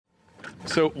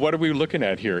So what are we looking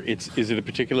at here? Is it a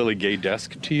particularly gay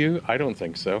desk to you? I don't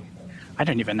think so. I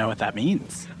don't even know what that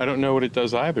means. I don't know what it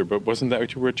does either, but wasn't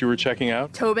that what you were checking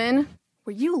out? Tobin,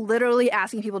 were you literally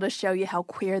asking people to show you how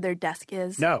queer their desk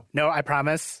is? No, I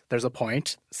promise. There's a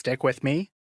point. Stick with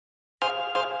me.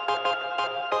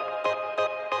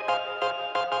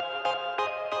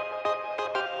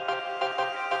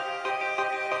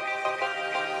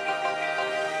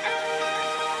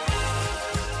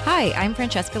 Hi, I'm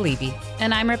Francesca Levy.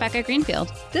 And I'm Rebecca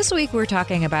Greenfield. This week we're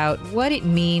talking about what it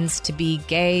means to be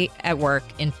gay at work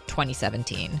in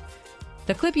 2017.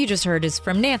 The clip you just heard is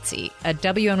from Nancy, a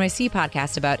WNYC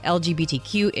podcast about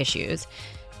LGBTQ issues.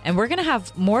 And we're going to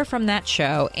have more from that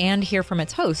show and hear from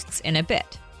its hosts in a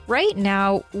bit. Right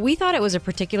now, we thought it was a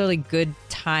particularly good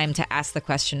time to ask the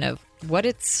question of what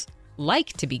it's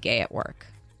like to be gay at work.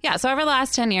 Yeah, so over the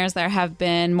last 10 years, there have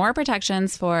been more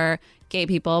protections for gay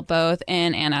people, both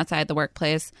in and outside the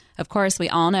workplace. Of course, we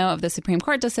all know of the Supreme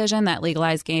Court decision that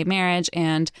legalized gay marriage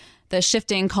and the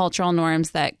shifting cultural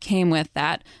norms that came with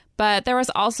that. But there was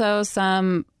also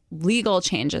some legal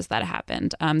changes that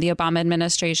happened. The Obama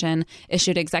administration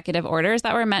issued executive orders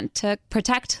that were meant to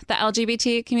protect the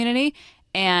LGBT community.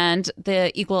 And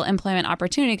the Equal Employment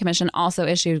Opportunity Commission also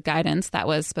issued guidance that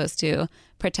was supposed to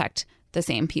protect the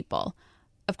same people.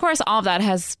 Of course, all of that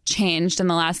has changed in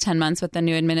the last 10 months with the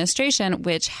new administration,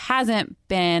 which hasn't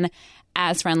been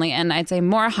as friendly and I'd say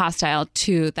more hostile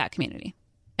to that community.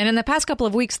 And in the past couple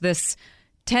of weeks, this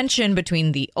tension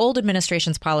between the old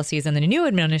administration's policies and the new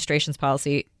administration's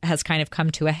policy has kind of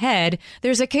come to a head.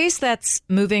 There's a case that's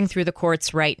moving through the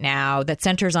courts right now that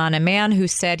centers on a man who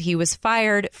said he was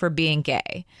fired for being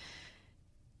gay.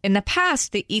 In the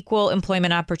past, the Equal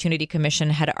Employment Opportunity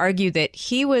Commission had argued that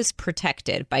he was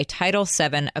protected by Title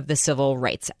VII of the Civil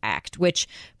Rights Act, which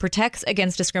protects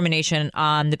against discrimination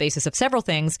on the basis of several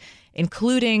things,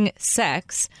 including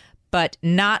sex, but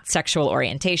not sexual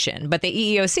orientation. But the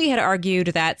EEOC had argued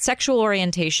that sexual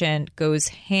orientation goes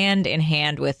hand in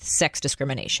hand with sex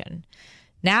discrimination.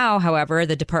 Now, however,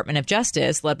 the Department of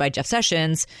Justice, led by Jeff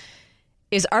Sessions,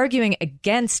 is arguing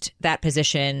against that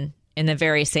position in the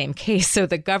very same case. So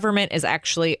the government is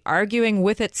actually arguing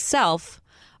with itself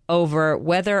over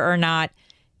whether or not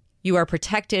you are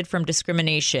protected from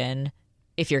discrimination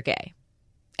if you're gay.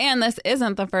 And this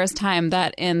isn't the first time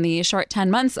that in the short 10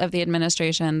 months of the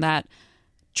administration that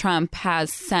Trump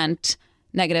has sent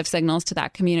negative signals to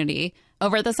that community.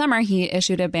 Over the summer, he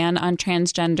issued a ban on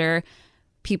transgender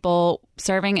people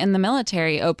serving in the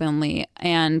military openly.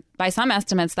 And by some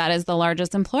estimates, that is the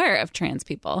largest employer of trans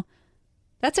people.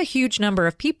 That's a huge number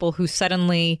of people who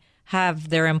suddenly have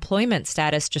their employment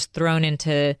status just thrown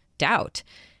into doubt.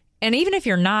 And even if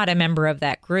you're not a member of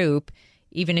that group,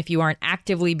 even if you aren't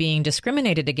actively being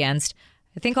discriminated against,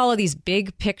 I think all of these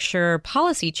big picture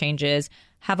policy changes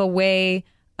have a way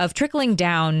of trickling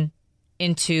down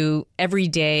into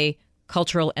everyday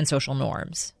cultural and social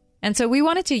norms. And so we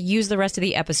wanted to use the rest of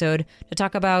the episode to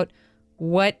talk about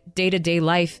what day-to-day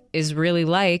life is really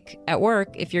like at work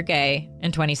if you're gay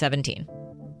in 2017.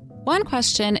 One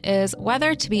question is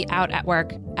whether to be out at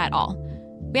work at all.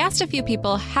 We asked a few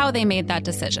people how they made that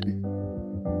decision.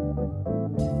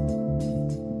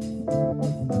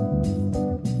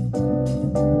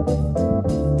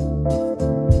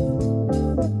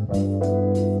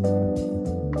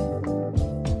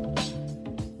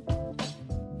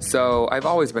 So I've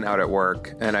always been out at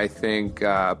work, and I think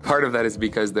part of that is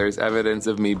because there's evidence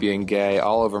of me being gay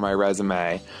all over my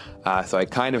resume. So I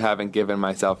kind of haven't given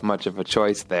myself much of a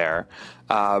choice there.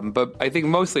 But I think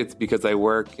mostly it's because I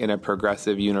work in a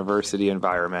progressive university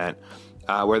environment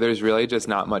where there's really just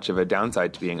not much of a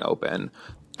downside to being open.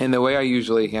 And the way I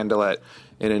usually handle it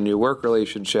in a new work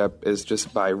relationship is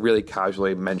just by really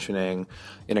casually mentioning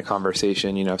in a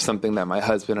conversation, something that my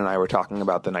husband and I were talking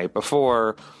about the night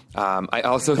before. I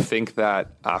also think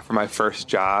that for my first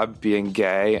job, being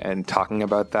gay and talking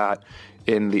about that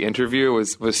in the interview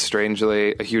was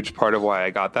strangely a huge part of why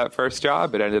I got that first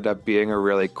job. It ended up being a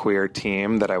really queer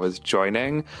team that I was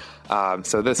joining.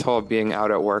 So this whole being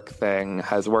out at work thing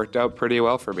has worked out pretty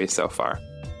well for me so far.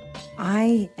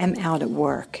 I am out at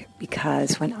work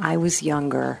because when I was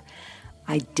younger,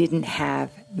 I didn't have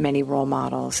many role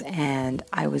models, and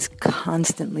I was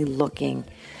constantly looking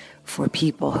for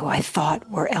people who I thought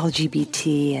were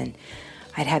LGBT, and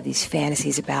I'd have these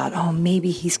fantasies about, maybe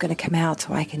he's going to come out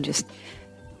so I can just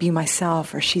be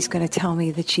myself, or she's going to tell me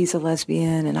that she's a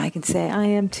lesbian and I can say I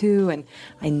am too, and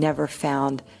I never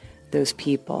found those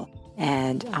people.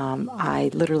 And I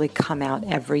literally come out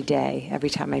every day, every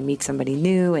time I meet somebody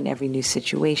new, in every new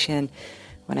situation,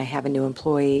 when I have a new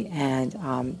employee. And,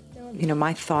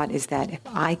 my thought is that if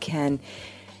I can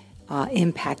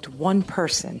impact one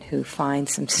person who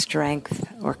finds some strength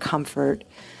or comfort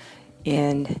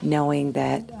in knowing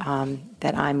that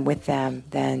that I'm with them,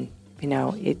 then,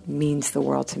 it means the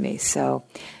world to me. So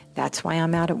that's why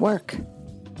I'm out at work.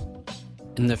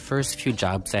 In the first few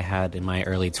jobs I had in my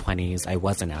early 20s, I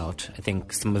wasn't out. I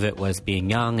think some of it was being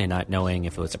young and not knowing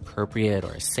if it was appropriate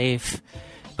or safe.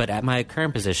 But at my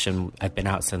current position, I've been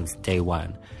out since day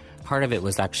one. Part of it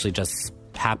was actually just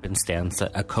happenstance.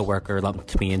 A coworker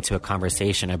lumped me into a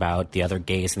conversation about the other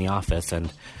gays in the office,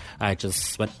 and I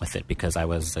just went with it because I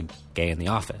was a gay in the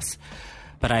office.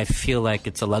 But I feel like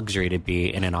it's a luxury to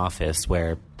be in an office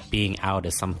where being out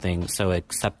is something so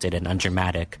accepted and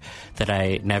undramatic that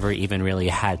I never even really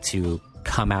had to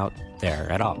come out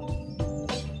there at all.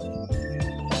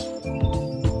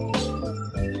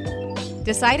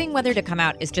 Deciding whether to come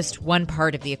out is just one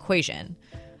part of the equation.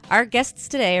 Our guests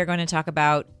today are going to talk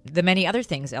about the many other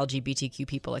things LGBTQ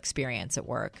people experience at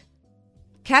work.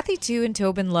 Kathy Tu and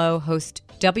Tobin Low host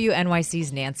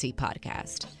WNYC's Nancy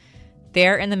podcast.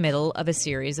 They're in the middle of a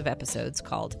series of episodes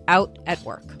called Out at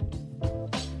Work.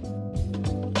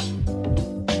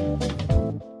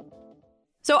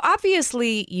 So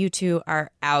obviously you two are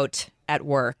out at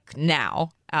work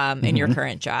now in your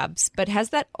current jobs, but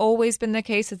has that always been the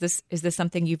case? Is this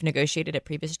something you've negotiated at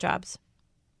previous jobs?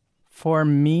 For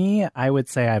me, I would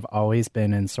say I've always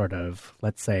been in sort of,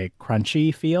 let's say,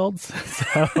 crunchy fields.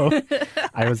 So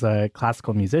I was a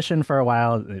classical musician for a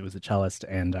while. It was a cellist,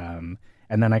 and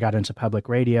then I got into public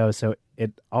radio. So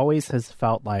it always has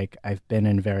felt like I've been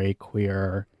in very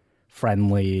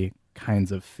queer-friendly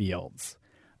kinds of fields.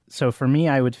 So for me,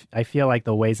 I feel like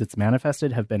the ways it's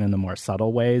manifested have been in the more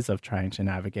subtle ways of trying to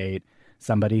navigate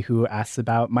somebody who asks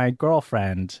about my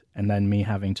girlfriend, and then me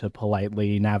having to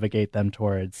politely navigate them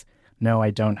towards, no,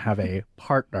 I don't have a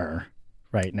partner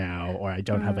right now, or I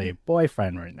don't have a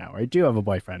boyfriend right now, or I do have a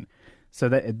boyfriend. So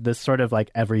that this sort of like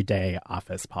everyday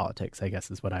office politics, I guess,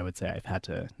 is what I would say I've had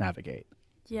to navigate.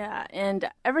 Yeah, and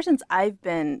ever since I've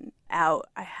been out,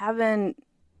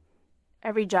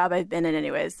 every job I've been in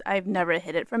anyways, I've never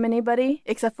hid it from anybody,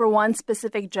 except for one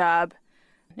specific job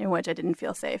in which I didn't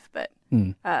feel safe. But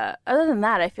other than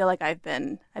that, I feel like I've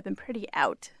been pretty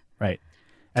out. Right.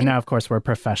 And now, of course, we're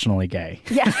professionally gay.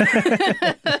 Yeah.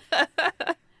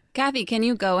 Kathy, can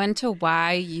you go into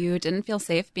why you didn't feel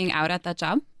safe being out at that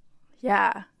job?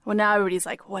 Yeah. Well, now everybody's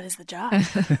like, what is the job?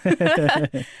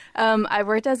 I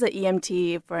worked as an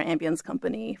EMT for an ambulance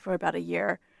company for about a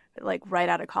year, like right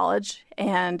out of college.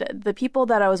 And the people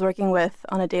that I was working with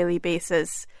on a daily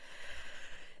basis,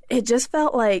 it just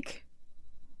felt like,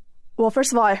 well,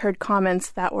 first of all, I heard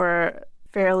comments that were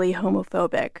fairly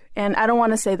homophobic. And I don't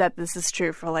want to say that this is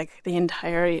true for like the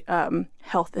entire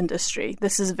health industry.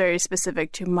 This is very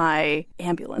specific to my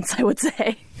ambulance, I would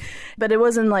say. But it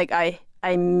wasn't like I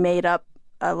made up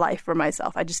a life for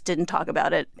myself. I just didn't talk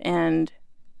about it. And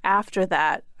after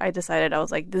that, I decided, I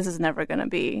was like, this is never going to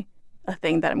be a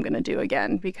thing that I'm going to do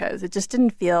again, because it just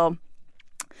didn't feel,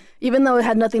 even though it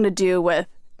had nothing to do with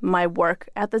my work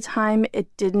at the time,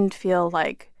 it didn't feel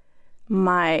like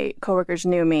my coworkers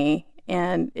knew me,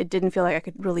 and it didn't feel like I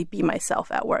could really be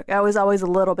myself at work. I was always a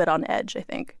little bit on edge, I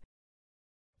think.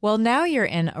 Well, now you're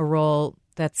in a role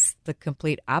that's the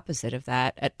complete opposite of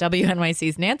that. At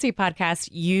WNYC's Nancy podcast,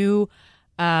 you,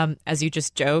 as you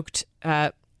just joked,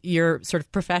 you're sort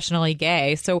of professionally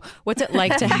gay. So what's it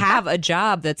like to have a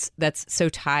job that's so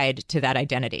tied to that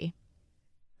identity?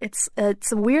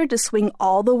 It's weird to swing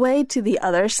all the way to the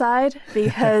other side,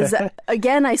 because,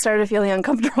 again, I started feeling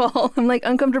uncomfortable. I'm like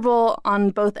uncomfortable on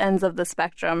both ends of the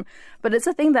spectrum. But it's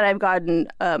a thing that I've gotten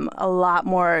a lot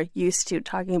more used to,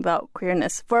 talking about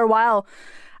queerness. For a while,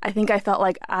 I think I felt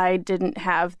like I didn't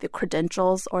have the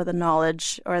credentials or the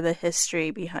knowledge or the history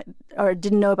behind, or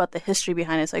didn't know about the history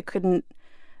behind it. So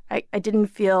I didn't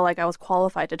feel like I was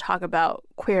qualified to talk about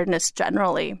queerness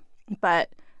generally. But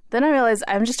then I realized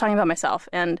I'm just talking about myself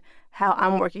and how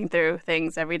I'm working through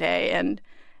things every day. And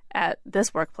at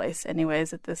this workplace,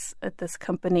 anyways, at this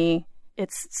company,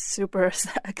 it's super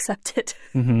accepted.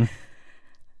 Mm-hmm.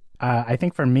 I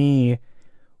think for me,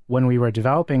 when we were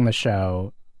developing the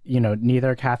show,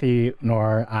 neither Kathy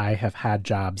nor I have had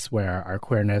jobs where our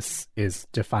queerness is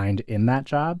defined in that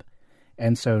job.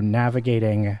 And so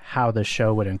navigating how the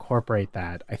show would incorporate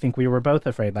that, I think we were both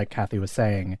afraid, like Kathy was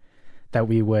saying, that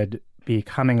we would be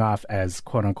coming off as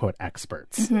quote unquote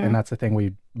experts. Mm-hmm. And that's the thing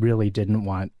we really didn't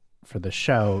want for the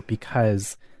show,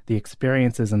 because the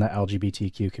experiences in the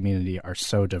LGBTQ community are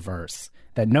so diverse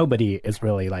that nobody is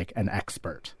really like an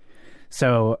expert.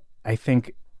 So I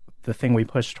think the thing we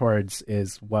push towards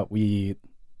is what we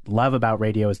love about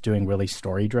radio is doing really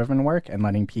story-driven work and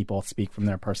letting people speak from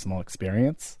their personal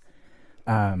experience.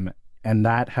 And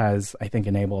that has, I think,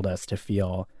 enabled us to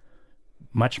feel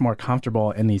much more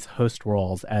comfortable in these host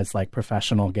roles as like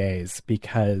professional gays,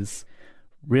 because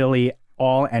really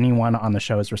all anyone on the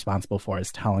show is responsible for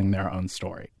is telling their own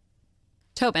story.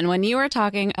 Tobin, when you were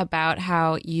talking about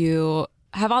how you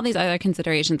have all these other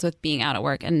considerations with being out at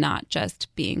work and not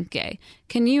just being gay,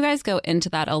 can you guys go into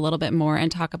that a little bit more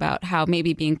and talk about how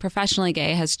maybe being professionally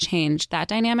gay has changed that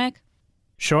dynamic?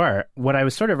 Sure. What I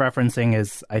was sort of referencing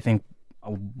is, I think,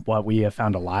 what we have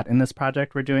found a lot in this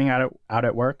project we're doing out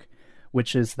at work,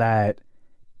 which is that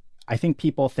I think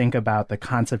people think about the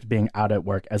concept of being out at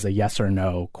work as a yes or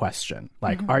no question.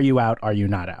 Like, are you out? Are you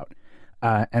not out?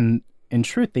 And in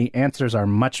truth, the answers are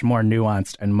much more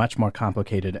nuanced and much more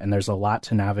complicated. And there's a lot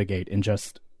to navigate in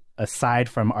just, aside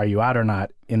from are you out or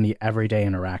not, in the everyday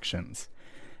interactions.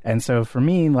 And so for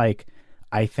me, like,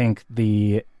 I think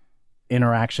the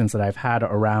interactions that I've had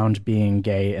around being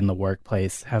gay in the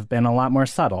workplace have been a lot more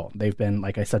subtle. They've been,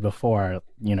 like I said before,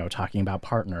 talking about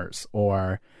partners,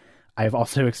 or I've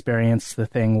also experienced the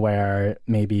thing where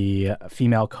maybe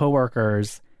female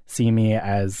coworkers see me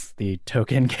as the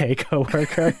token gay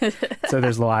coworker. So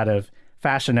there's a lot of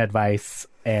fashion advice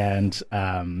and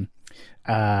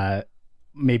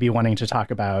maybe wanting to talk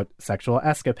about sexual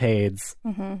escapades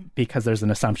because there's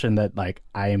an assumption that like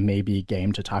I may be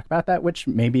game to talk about that, which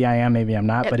maybe I am, maybe I'm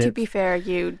not. Yeah, but to be fair,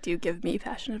 you do give me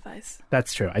fashion advice.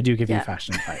 That's true. I do give you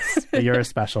fashion advice, but you're a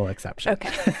special exception.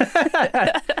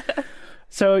 Okay.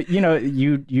 So,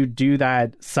 you do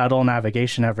that subtle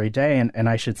navigation every day. And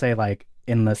I should say, like,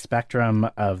 in the spectrum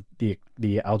of the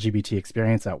LGBT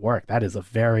experience at work, that is a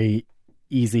very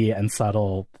easy and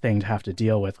subtle thing to have to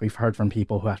deal with. We've heard from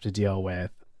people who have to deal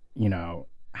with,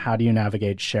 how do you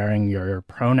navigate sharing your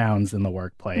pronouns in the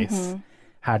workplace?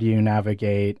 How do you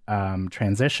navigate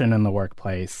transition in the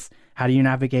workplace? How do you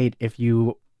navigate if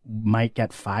you might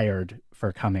get fired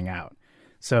for coming out?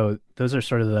 So those are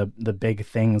sort of the big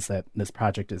things that this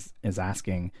project is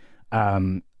asking.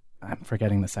 I'm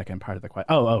forgetting the second part of the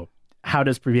question. How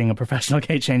does being a professional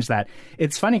gay change that?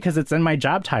 It's funny because it's in my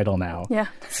job title now. Yeah.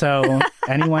 So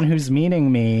anyone who's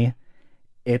meeting me,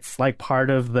 it's like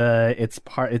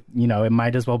it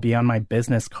might as well be on my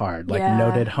business card, like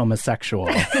noted homosexual.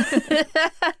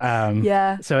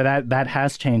 Yeah. So that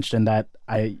has changed, and that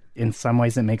in some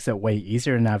ways it makes it way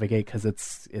easier to navigate because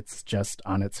it's just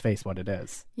on its face what it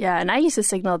is. Yeah, and I used to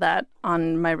signal that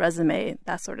on my resume,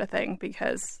 that sort of thing,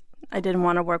 because I didn't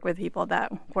want to work with people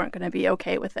that weren't going to be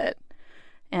okay with it.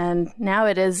 And now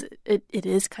it is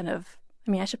kind of,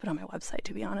 I should put it on my website,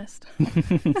 to be honest.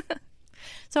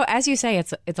 So as you say,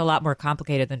 it's a lot more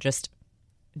complicated than just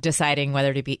deciding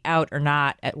whether to be out or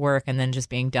not at work and then just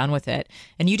being done with it.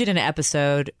 And you did an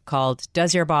episode called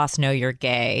Does Your Boss Know You're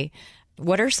Gay?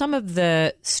 What are some of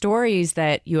the stories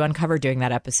that you uncovered during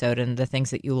that episode and the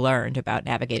things that you learned about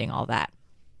navigating all that?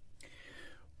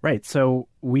 Right. So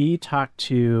we talked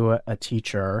to a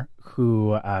teacher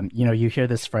who, you hear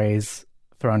this phrase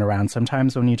thrown around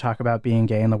sometimes when you talk about being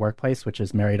gay in the workplace, which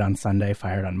is married on Sunday,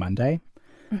 fired on Monday.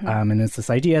 And it's this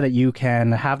idea that you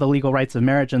can have the legal rights of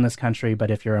marriage in this country, but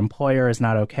if your employer is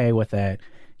not okay with it,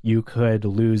 you could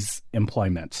lose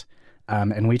employment.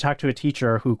 And we talked to a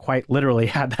teacher who quite literally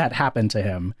had that happen to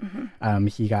him.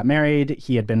 He got married.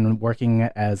 He had been working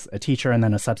as a teacher and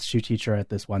then a substitute teacher at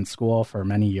this one school for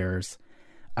many years.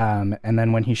 And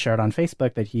then when he shared on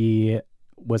Facebook that he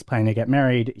was planning to get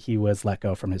married, he was let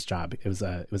go from his job. It was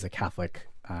a Catholic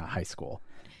high school.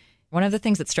 One of the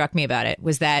things that struck me about it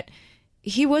was that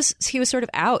he was sort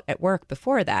of out at work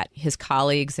before that. His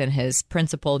colleagues and his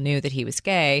principal knew that he was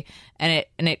gay, and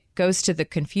it goes to the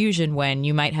confusion when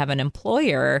you might have an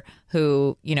employer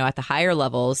who, at the higher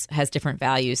levels has different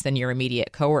values than your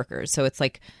immediate coworkers. So it's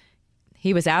like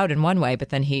he was out in one way, but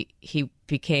then he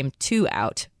became too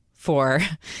out for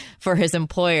his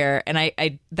employer. And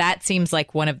I that seems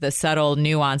like one of the subtle,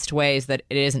 nuanced ways that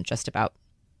it isn't just about,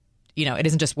 it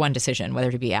isn't just one decision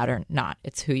whether to be out or not.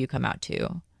 It's who you come out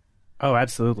to. Oh,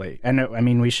 absolutely.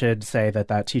 And we should say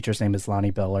that teacher's name is Lonnie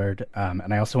Billard.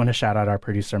 And I also want to shout out our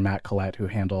producer, Matt Collette, who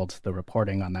handled the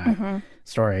reporting on that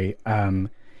story. And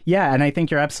I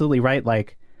think you're absolutely right.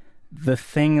 Like, the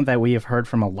thing that we have heard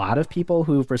from a lot of people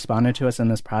who've responded to us in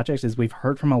this project is we've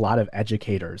heard from a lot of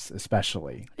educators,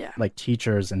 especially, like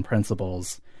teachers and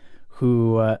principals,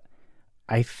 who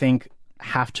I think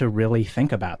have to really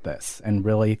think about this and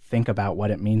really think about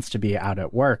what it means to be out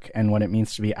at work and what it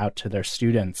means to be out to their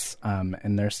students.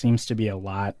 And there seems to be a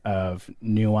lot of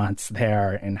nuance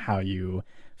there in how you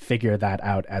figure that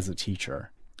out as a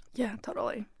teacher. Yeah,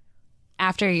 totally.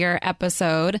 After your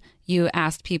episode, you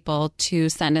asked people to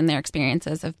send in their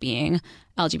experiences of being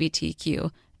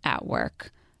LGBTQ at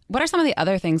work. What are some of the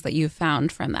other things that you've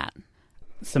found from that?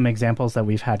 Some examples that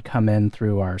we've had come in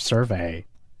through our survey.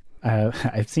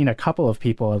 I've seen a couple of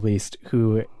people, at least,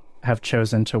 who have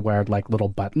chosen to wear like little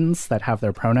buttons that have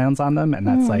their pronouns on them. And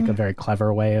that's like a very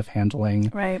clever way of handling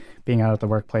being out at the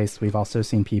workplace. We've also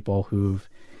seen people who've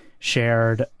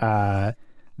shared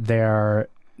their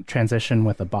transition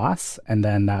with a boss, and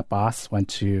then that boss went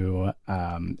to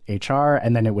HR,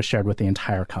 and then it was shared with the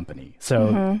entire company.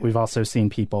 So we've also seen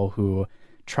people who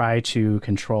try to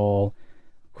control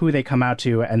who they come out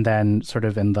to, and then sort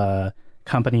of in the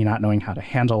company not knowing how to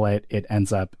handle it, it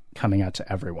ends up coming out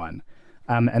to everyone.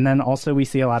 And then also we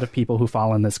see a lot of people who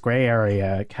fall in this gray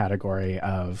area category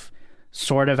of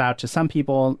sort of out to some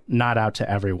people, not out to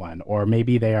everyone. Or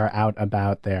maybe they are out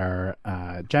about their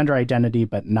gender identity,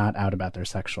 but not out about their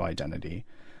sexual identity.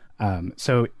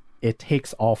 So it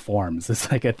takes all forms.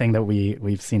 It's like a thing that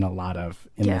we've seen a lot of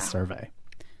in this survey.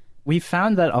 We've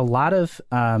found that a lot of,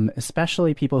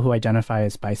 especially people who identify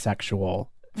as bisexual,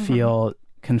 feel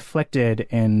conflicted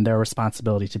in their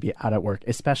responsibility to be out at work,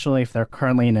 especially if they're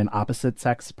currently in an opposite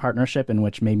sex partnership in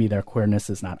which maybe their queerness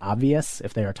is not obvious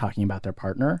if they are talking about their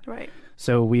partner. Right.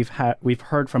 So we've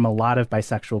heard from a lot of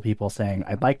bisexual people saying,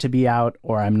 I'd like to be out,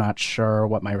 or I'm not sure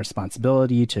what my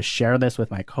responsibility to share this with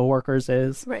my coworkers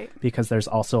is. Right. Because there's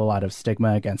also a lot of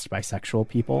stigma against bisexual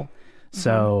people.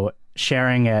 So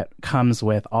sharing it comes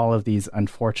with all of these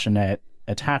unfortunate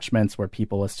attachments where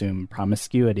people assume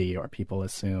promiscuity or people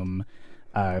assume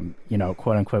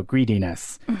quote unquote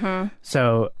greediness.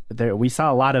 So we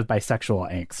saw a lot of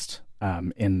bisexual angst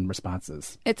in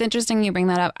responses. It's interesting you bring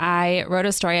that up. I wrote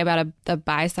a story about the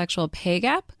bisexual pay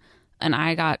gap, and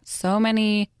I got so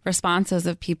many responses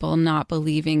of people not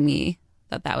believing me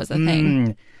that was a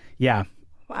thing. Yeah.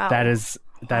 Wow. That is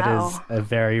a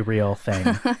very real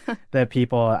thing that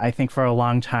people, I think, for a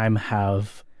long time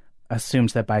have assumed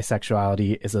that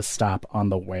bisexuality is a stop on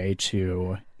the way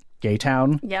to Gay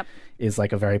Town. Yep. Is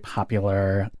like a very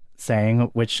popular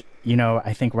saying, which,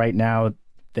 I think right now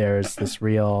there's this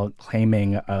real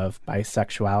claiming of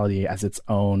bisexuality as its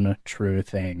own true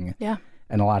thing. Yeah.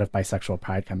 And a lot of bisexual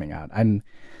pride coming out.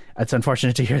 It's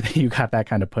unfortunate to hear that you got that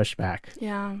kind of pushback.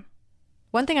 Yeah.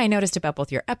 One thing I noticed about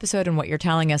both your episode and what you're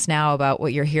telling us now about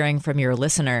what you're hearing from your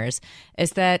listeners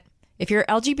is that if you're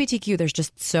LGBTQ, there's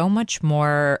just so much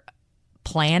more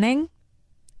planning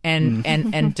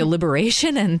and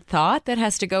deliberation and thought that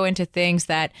has to go into things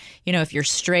that, if you're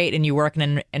straight and you work in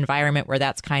an environment where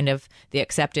that's kind of the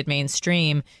accepted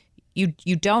mainstream,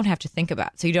 you don't have to think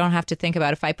about. So you don't have to think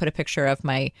about, if I put a picture of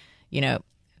my,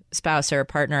 spouse or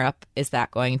partner up, is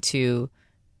that going to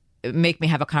make me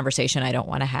have a conversation I don't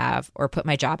want to have, or put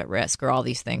my job at risk, or all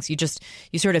these things.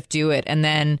 You sort of do it. And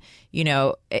then,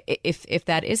 if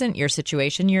that isn't your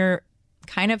situation, you're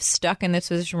kind of stuck in this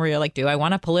position where you're like, do I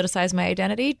want to politicize my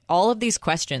identity? All of these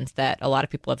questions that a lot of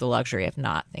people have the luxury of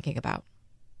not thinking about.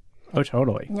 Oh,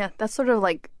 totally. Yeah, that's sort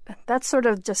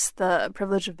of just the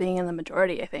privilege of being in the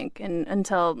majority, I think, and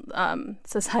until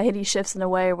society shifts in a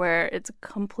way where it's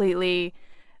completely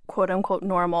quote unquote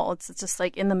normal. It's just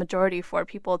like in the majority for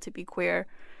people to be queer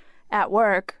at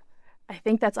work. I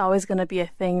think that's always going to be a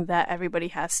thing that everybody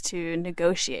has to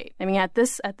negotiate. I mean, at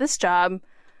this job,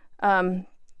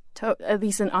 at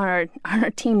least on our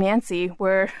team, Nancy,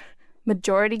 we're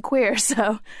majority queer,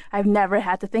 so I've never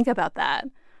had to think about that.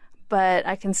 But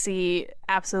I can see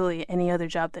absolutely any other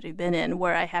job that I've been in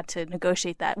where I had to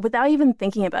negotiate that without even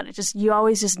thinking about it. You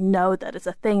always just know that it's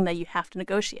a thing that you have to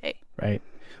negotiate. Right.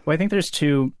 Well, I think there's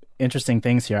two interesting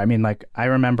things here. I mean, like, I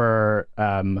remember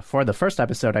for the first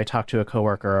episode, I talked to a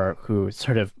coworker who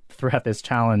sort of threw out this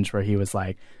challenge where he was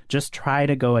like, just try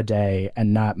to go a day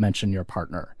and not mention your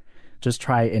partner. Just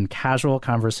try in casual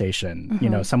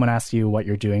conversation. Someone asks you what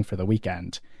you're doing for the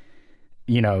weekend.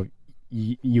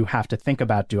 You have to think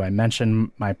about, do I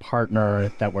mention my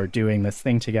partner that we're doing this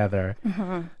thing together?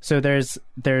 So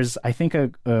there's I think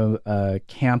a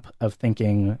camp of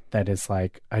thinking that is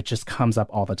like, it just comes up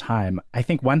all the time. I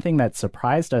think one thing that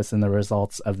surprised us in the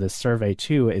results of this survey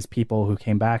too is people who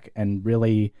came back and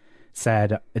really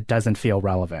said it doesn't feel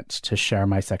relevant to share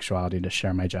my sexuality, to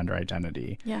share my gender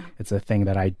identity. Yeah. It's a thing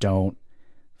that I don't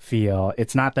feel.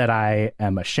 It's not that I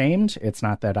am ashamed. It's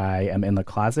not that I am in the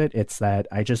closet. It's that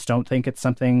I just don't think it's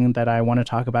something that I want to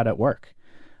talk about at work.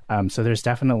 So there's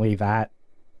definitely that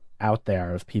out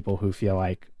there of people who feel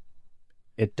like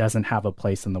it doesn't have a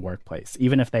place in the workplace,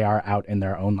 even if they are out in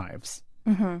their own lives.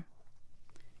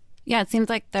 Yeah, it seems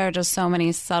like there are just so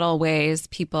many subtle ways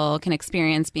people can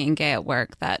experience being gay at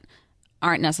work that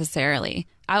aren't necessarily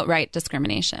outright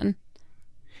discrimination.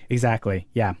 Exactly.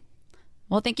 Yeah.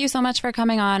 Well, thank you so much for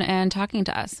coming on and talking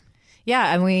to us.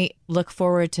 Yeah, and we look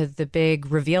forward to the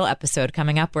big reveal episode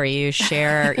coming up where you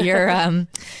share your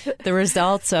the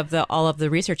results of all of the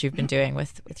research you've been doing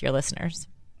with your listeners.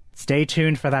 Stay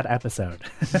tuned for that episode.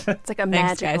 It's like a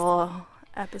Thanks, magical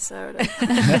episode.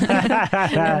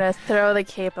 I'm going to throw the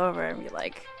cape over and be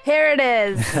like, here it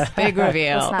is. Big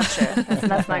reveal. That's not true.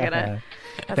 That's not going to...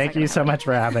 Thank you so much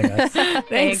for having us.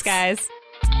 Thanks, guys.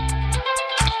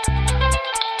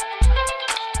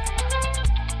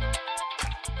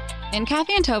 In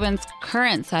Kathy and Tobin's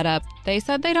current setup, they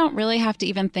said they don't really have to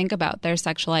even think about their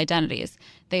sexual identities.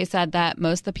 They said that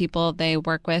most of the people they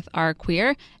work with are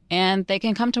queer, and they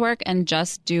can come to work and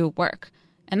just do work.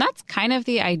 And that's kind of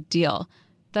the ideal.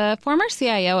 The former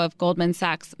CIO of Goldman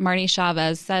Sachs, Marty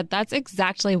Chavez, said that's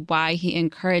exactly why he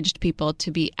encouraged people to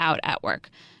be out at work,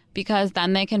 because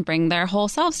then they can bring their whole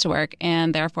selves to work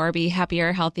and therefore be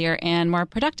happier, healthier, and more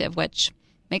productive, which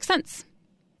makes sense.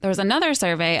 There was another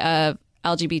survey of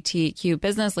LGBTQ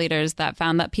business leaders that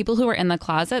found that people who were in the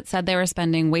closet said they were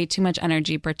spending way too much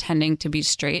energy pretending to be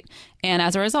straight, and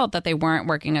as a result that they weren't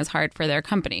working as hard for their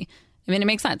company. I mean, it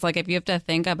makes sense. Like, if you have to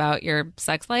think about your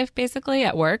sex life basically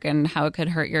at work and how it could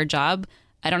hurt your job,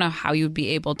 I don't know how you'd be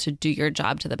able to do your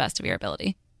job to the best of your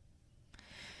ability.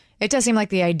 It does seem like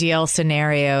the ideal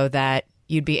scenario that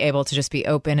you'd be able to just be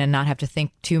open and not have to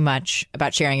think too much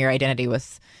about sharing your identity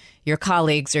with your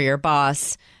colleagues or your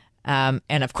boss. And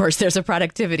of course, there's a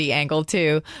productivity angle,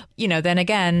 too. You know, then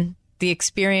again, the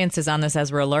experiences on this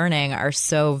as we're learning are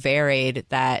so varied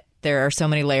that there are so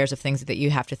many layers of things that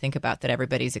you have to think about, that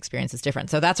everybody's experience is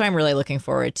different. So that's why I'm really looking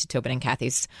forward to Tobin and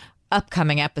Kathy's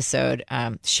upcoming episode,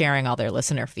 sharing all their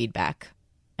listener feedback.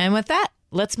 And with that,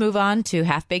 let's move on to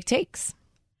Half-Baked Takes.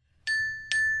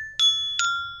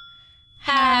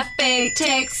 Half-Baked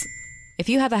Takes. If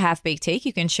you have a half-baked take,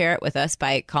 you can share it with us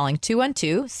by calling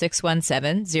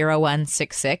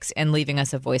 212-617-0166 and leaving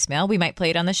us a voicemail. We might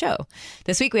play it on the show.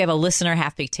 This week, we have a listener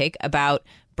half-baked take about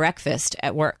breakfast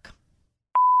at work.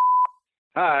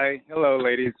 Hi. Hello,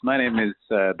 ladies. My name is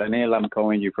Daniel. I'm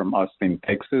calling you from Austin,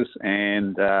 Texas.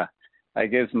 And I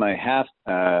guess my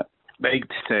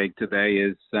half-baked take today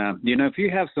is, if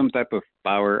you have some type of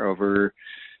power over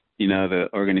the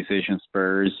organization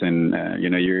spurs and,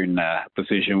 you're in a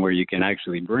position where you can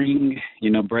actually bring,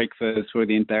 breakfast for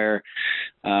the entire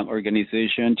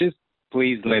organization, just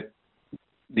please let,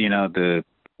 the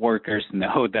workers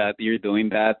know that you're doing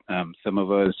that. Some of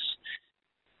us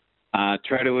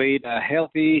try to lead a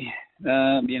healthy,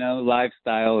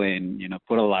 lifestyle and,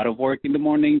 put a lot of work in the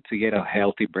morning to get a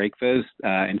healthy breakfast.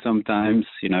 And sometimes,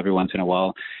 every once in a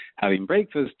while, having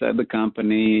breakfast at the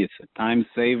company, it's a time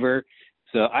saver.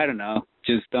 So I don't know,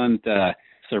 just don't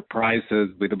surprise us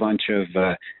with a bunch of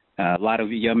a lot of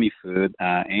yummy food,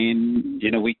 and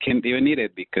we can't even eat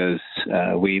it because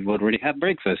we've already had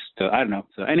breakfast. So I don't know.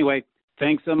 So anyway,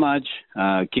 thanks so much.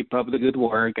 Keep up the good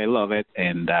work. I love it.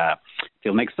 And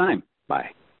till next time.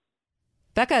 Bye.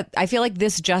 Becca, I feel like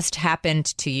this just happened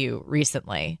to you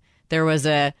recently. There was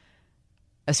a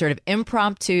sort of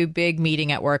impromptu big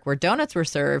meeting at work where donuts were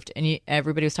served, and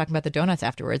everybody was talking about the donuts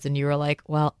afterwards, and you were like,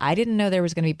 well, I didn't know there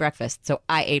was going to be breakfast, so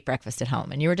I ate breakfast at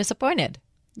home, and you were disappointed.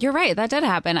 You're right. That did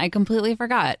happen. I completely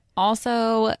forgot.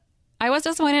 Also, I was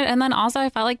disappointed, and then also I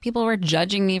felt like people were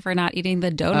judging me for not eating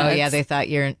the donuts. Oh, yeah, they thought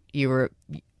you were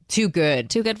too good.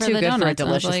 Too good for too the good donuts. for a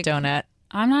delicious donut.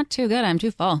 I'm not too good. I'm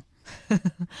too full.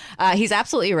 He's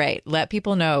absolutely right. Let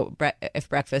people know if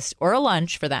breakfast or a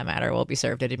lunch, for that matter, will be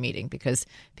served at a meeting, because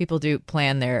people do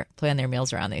plan their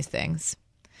meals around these things.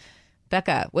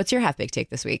 Becca, what's your half-baked take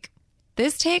this week?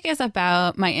 This take is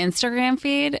about my Instagram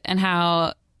feed and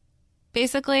how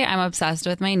basically I'm obsessed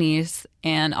with my niece,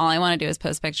 and all I want to do is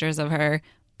post pictures of her.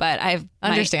 But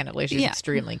understandably, she's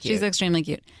extremely cute. She's extremely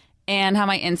cute. And how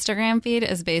my Instagram feed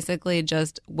is basically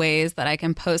just ways that I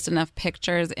can post enough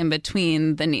pictures in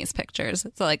between the niece pictures.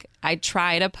 So, like, I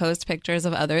try to post pictures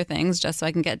of other things just so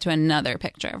I can get to another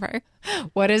picture of her.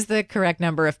 What is the correct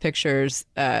number of pictures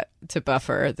to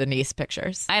buffer the niece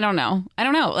pictures? I don't know.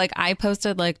 Like, I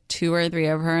posted like 2 or 3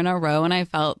 of her in a row, and I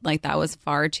felt like that was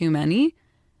far too many.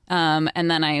 And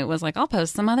then I was like, I'll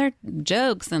post some other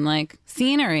jokes and like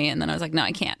scenery. And then I was like, no,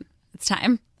 I can't. It's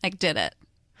time. I did it.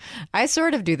 I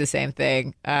sort of do the same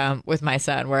thing with my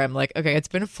son, where I'm like, okay, it's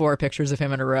been 4 pictures of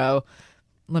him in a row.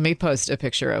 Let me post a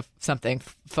picture of something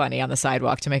funny on the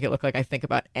sidewalk to make it look like I think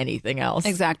about anything else.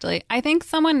 Exactly. I think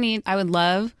I would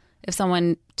love if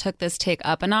someone took this take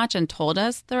up a notch and told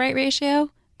us the right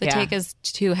ratio. The take is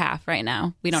 2.5 right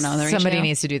now. We don't know the ratio. Somebody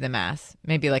needs to do the math.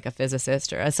 Maybe like a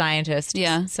physicist or a scientist.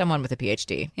 Yeah. Someone with a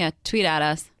PhD. Yeah. Tweet at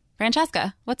us.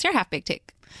 Francesca, what's your half-baked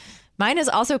take? Mine is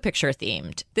also picture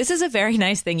themed. This is a very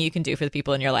nice thing you can do for the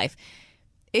people in your life.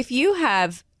 if you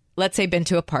have, let's say, been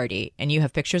to a party and you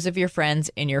have pictures of your friends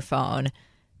in your phone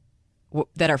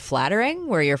that are flattering,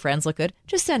 where your friends look good,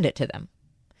 just send it to them.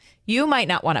 You might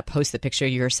not want to post the picture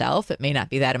yourself. It may not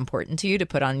be that important to you to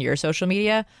put on your social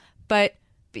media, but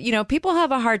people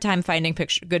have a hard time finding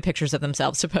good pictures of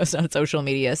themselves to post on social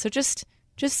media. So just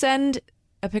send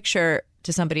a picture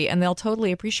to somebody and they'll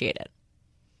totally appreciate it.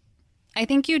 I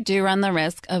think you do run the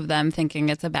risk of them thinking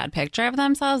it's a bad picture of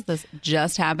themselves. This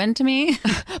just happened to me.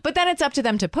 But then it's up to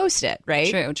them to post it,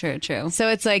 right? True. So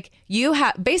it's like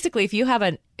basically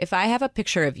if I have a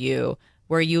picture of you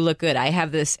where you look good, I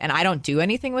have this and I don't do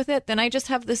anything with it, then I just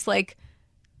have this like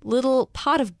little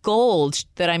pot of gold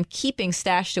that I'm keeping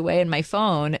stashed away in my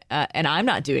phone and I'm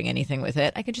not doing anything with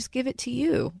it. I could just give it to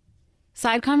you.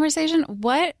 Side conversation.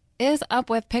 What is up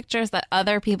with pictures that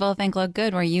other people think look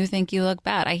good where you think you look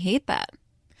bad? I hate that.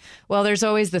 Well, there's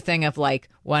always the thing of like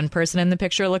one person in the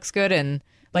picture looks good and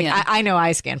like I know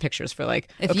I scan pictures for like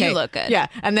if you look good. Yeah.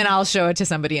 And then I'll show it to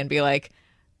somebody and be like,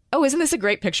 oh, isn't this a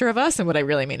great picture of us? And what I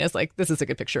really mean is like, this is a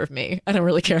good picture of me. I don't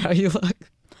really care how you look.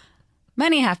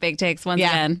 Many half-baked takes once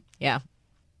again. Yeah.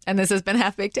 And this has been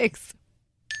Half-Baked Takes.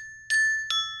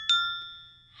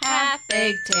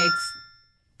 Half-Baked Takes.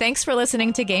 Thanks for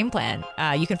listening to Game Plan.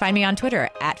 You can find me on Twitter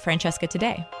at Francesca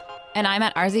Today. And I'm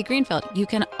at RZ Greenfield. You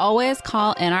can always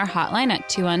call in our hotline at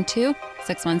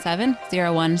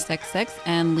 212-617-0166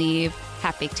 and leave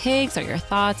half-baked takes or your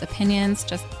thoughts, opinions.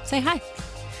 Just say hi.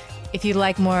 If you'd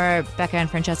like more Becca and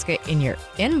Francesca in your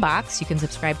inbox, you can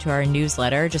subscribe to our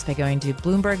newsletter just by going to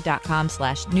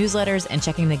Bloomberg.com/newsletters and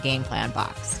checking the Game Plan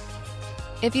box.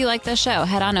 If you like the show,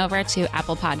 head on over to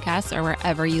Apple Podcasts or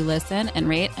wherever you listen and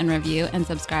rate and review and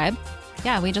subscribe.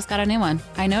 Yeah, we just got a new one.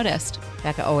 I noticed.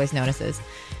 Becca always notices.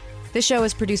 This show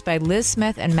is produced by Liz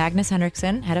Smith and Magnus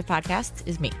Henriksen. Head of podcasts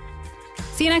is me.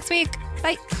 See you next week.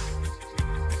 Bye.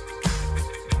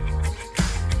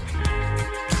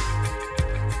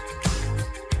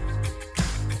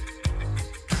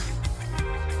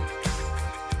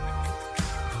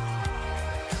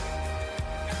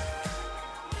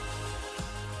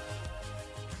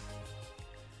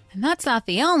 And that's not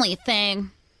the only thing.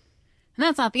 And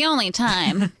that's not the only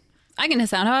time. I can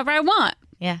sound however I want.